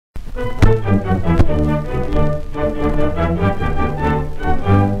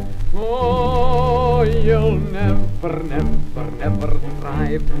Oh, you'll never, never, never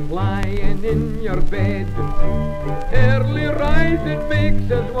thrive lying in your bed. Early rising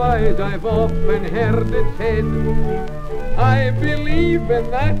makes us wise, I've often heard it said. I believe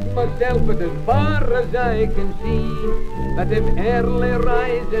in that myself, but as far as I can see, that if early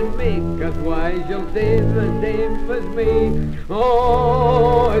rising make us wise, you'll say the same as me.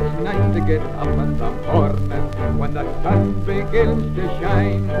 Oh, it's nice to get up in the morning when the sun begins to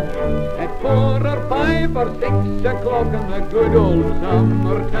shine. At 4 or 5 or 6 o'clock in the good old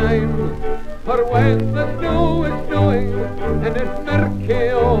summertime. For when the snow is snowing and it's murky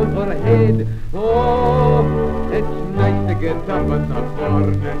overhead, oh, it's nice to get up in the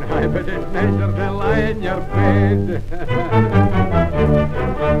morning, I bet it's nicer to lie in your bed.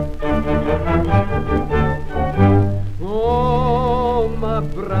 Oh, my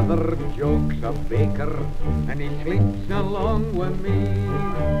brother Joke's a baker, and he sleeps along with me.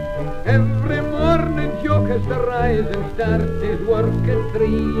 Every morning Joke has to rise and start his work at 3.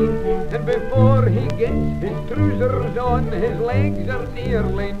 And before he gets his trousers on, his legs are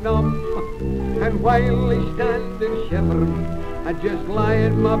nearly numb. And while he's standing shivering, I just lie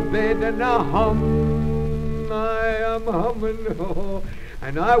in my bed and I hum. I am humming, oh.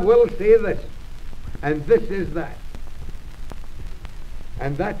 And I will say this, and this is that.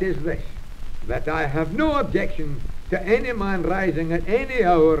 And that is this, that I have no objection to any man rising at any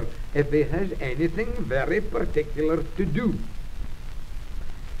hour if he has anything very particular to do.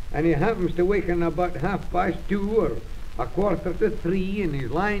 And he happens to waken about 2:30 or 2:45, and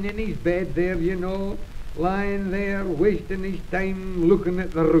he's lying in his bed there, you know, lying there, wasting his time looking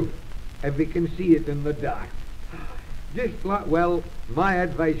at the roof, if he can see it in the dark. Just like, well, my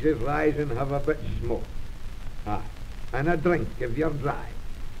advice is rise and have a bit of smoke. Aye. And a drink if you're dry.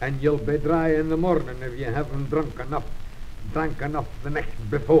 And you'll be dry in the morning if you haven't drank enough the night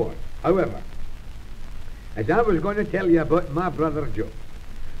before. However, as I was going to tell you about my brother Joke,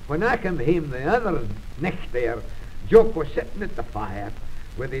 when I came home the other night there, Joke was sitting at the fire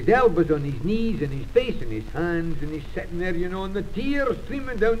with his elbows on his knees and his face in his hands, and he's sitting there, you know, and the tears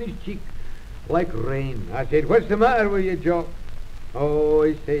streaming down his cheek like rain. I said, "What's the matter with you, Joke?" "Oh,"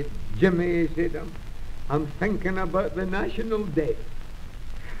 he said, "Jimmy," he said, I'm thinking about the national debt."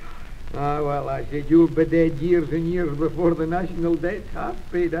 "Ah, well," I said, "you'll be dead years and years before the national debt's half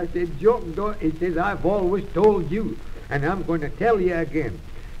paid." I said, "Joke, don't," he says, "I've always told you, and I'm going to tell you again,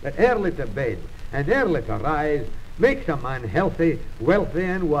 that early to bed and early to rise makes a man healthy, wealthy,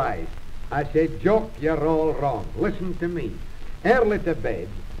 and wise." I said, "Joke, you're all wrong. Listen to me. Early to bed,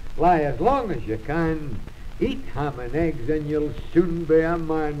 lie as long as you can, eat ham and eggs, and you'll soon be a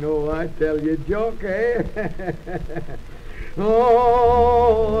man. Oh, I tell you, Joke, eh?"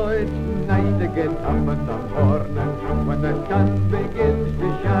 Oh, it's nice to get up in the morning when the sun begins to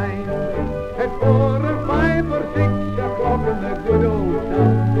shine. At 4 or 5 or 6 o'clock in the good old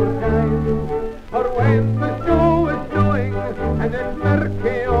summertime. Or when the snow is snowing and it's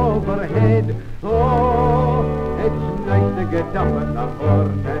murky overhead. Oh, it's nice to get up in the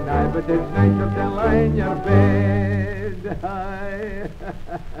morning, aye, but it's nicer to lie in your bed. Aye.